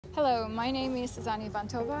Hello, my name is Zani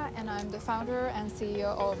Vantova and I'm the founder and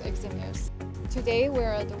CEO of AEXIMIUS. Today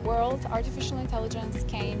we're at the World Artificial Intelligence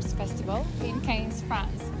Cannes Festival in Cannes,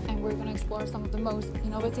 France, and we're going to explore some of the most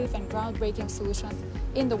innovative and groundbreaking solutions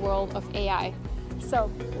in the world of AI.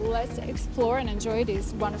 So let's explore and enjoy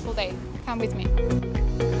this wonderful day. Come with me.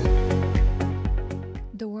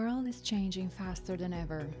 The world is changing faster than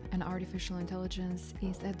ever, and artificial intelligence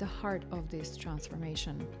is at the heart of this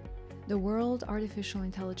transformation. The World Artificial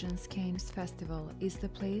Intelligence Cannes Festival is the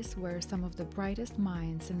place where some of the brightest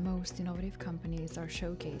minds and most innovative companies are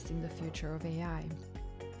showcasing the future of AI.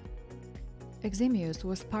 AEXIMIUS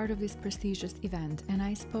was part of this prestigious event, and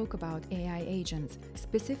I spoke about AI agents.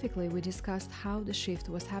 Specifically, we discussed how the shift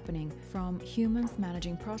was happening from humans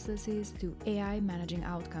managing processes to AI managing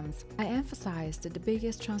outcomes. I emphasized that the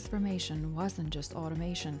biggest transformation wasn't just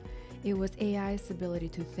automation. It was AI's ability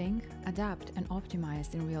to think, adapt, and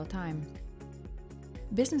optimize in real time.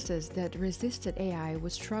 Businesses that resisted AI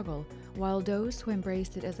would struggle, while those who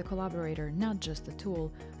embraced it as a collaborator, not just a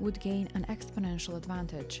tool, would gain an exponential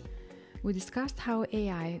advantage. We discussed how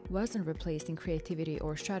AI wasn't replacing creativity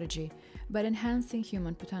or strategy, but enhancing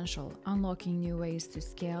human potential, unlocking new ways to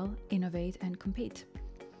scale, innovate, and compete.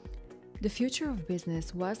 The future of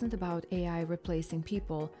business wasn't about AI replacing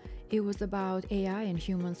people, it was about AI and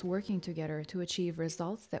humans working together to achieve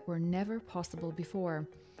results that were never possible before.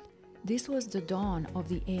 This was the dawn of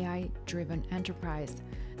the AI-driven enterprise.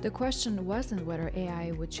 The question wasn't whether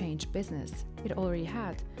AI would change business, it already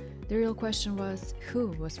had. The real question was,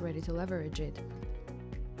 who was ready to leverage it?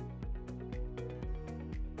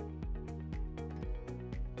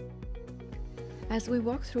 As we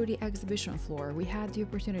walked through the exhibition floor, we had the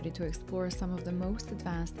opportunity to explore some of the most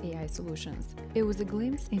advanced AI solutions. It was a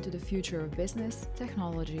glimpse into the future of business,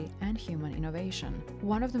 technology, and human innovation.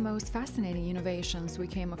 One of the most fascinating innovations we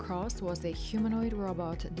came across was a humanoid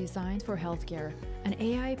robot designed for healthcare, an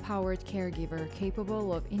AI-powered caregiver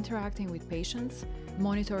capable of interacting with patients,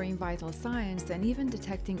 monitoring vital signs, and even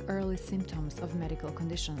detecting early symptoms of medical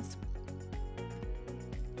conditions.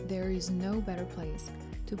 There is no better place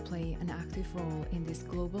to play an active role in this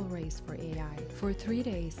global race for AI. For 3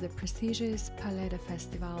 days, the prestigious Palais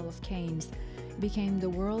Festival of Cannes became the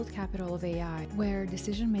world capital of AI, where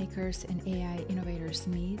decision makers and AI innovators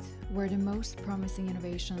meet, where the most promising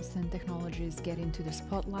innovations and technologies get into the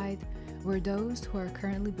spotlight, where those who are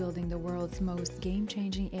currently building the world's most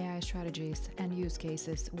game-changing AI strategies and use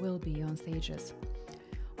cases will be on stages,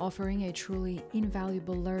 offering a truly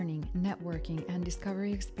invaluable learning, networking, and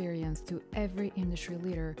discovery experience to every industry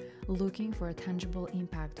leader looking for a tangible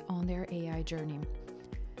impact on their AI journey.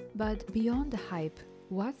 But beyond the hype,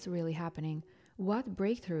 what's really happening? What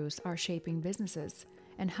breakthroughs are shaping businesses?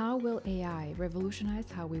 And how will AI revolutionize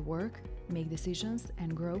how we work, make decisions,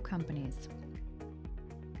 and grow companies?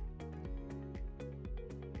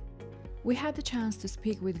 We had the chance to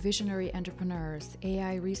speak with visionary entrepreneurs,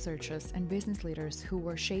 AI researchers, and business leaders who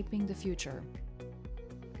were shaping the future.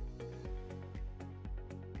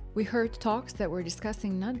 We heard talks that were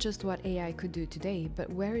discussing not just what AI could do today,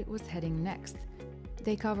 but where it was heading next.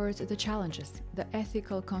 They covered the challenges, the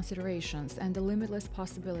ethical considerations, and the limitless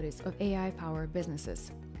possibilities of AI-powered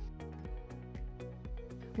businesses.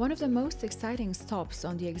 One of the most exciting stops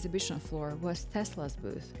on the exhibition floor was Tesla's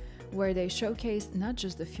booth, where they showcased not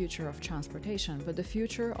just the future of transportation, but the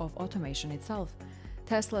future of automation itself.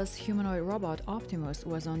 Tesla's humanoid robot Optimus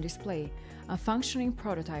was on display, a functioning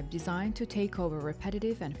prototype designed to take over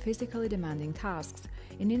repetitive and physically demanding tasks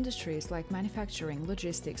in industries like manufacturing,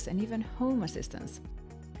 logistics, and even home assistance.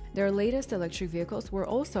 Their latest electric vehicles were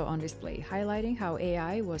also on display, highlighting how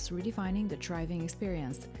AI was redefining the driving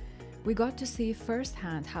experience. We got to see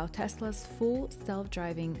firsthand how Tesla's full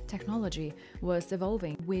self-driving technology was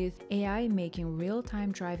evolving, with AI making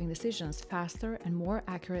real-time driving decisions faster and more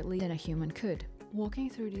accurately than a human could. Walking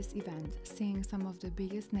through this event, seeing some of the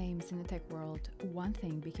biggest names in the tech world, one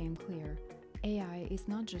thing became clear. AI is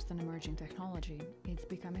not just an emerging technology, it's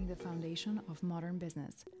becoming the foundation of modern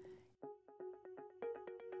business.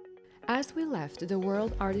 As we left the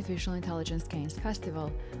World Artificial Intelligence Cannes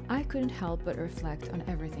Festival, I couldn't help but reflect on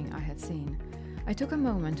everything I had seen. I took a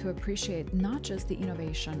moment to appreciate not just the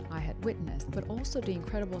innovation I had witnessed, but also the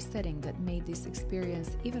incredible setting that made this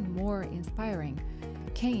experience even more inspiring.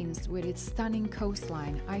 Cannes, with its stunning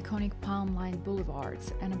coastline, iconic palm-lined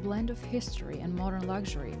boulevards, and a blend of history and modern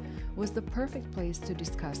luxury, was the perfect place to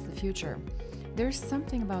discuss the future. There's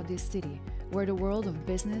something about this city, where the world of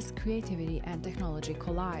business, creativity, and technology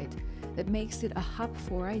collide, that makes it a hub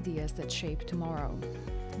for ideas that shape tomorrow.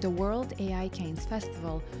 The World AI Canes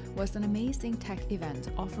Festival was an amazing tech event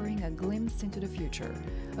offering a glimpse into the future,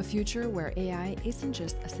 a future where AI isn't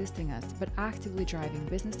just assisting us, but actively driving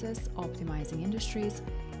businesses, optimizing industries,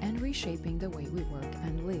 and reshaping the way we work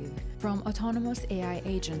and live. From autonomous AI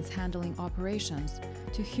agents handling operations,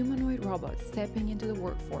 to humanoid robots stepping into the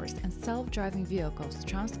workforce and self-driving vehicles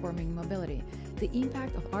transforming mobility, the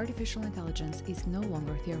impact of artificial intelligence is no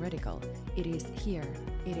longer theoretical. It is here.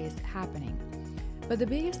 It is happening. But the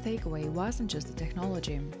biggest takeaway wasn't just the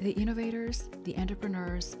technology. The innovators, the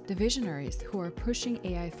entrepreneurs, the visionaries who are pushing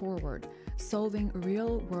AI forward, solving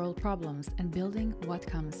real-world problems and building what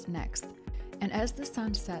comes next. And as the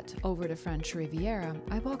sun set over the French Riviera,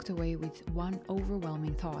 I walked away with one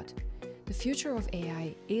overwhelming thought. The future of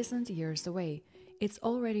AI isn't years away. It's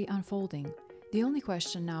already unfolding. The only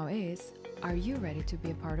question now is, are you ready to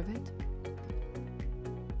be a part of it?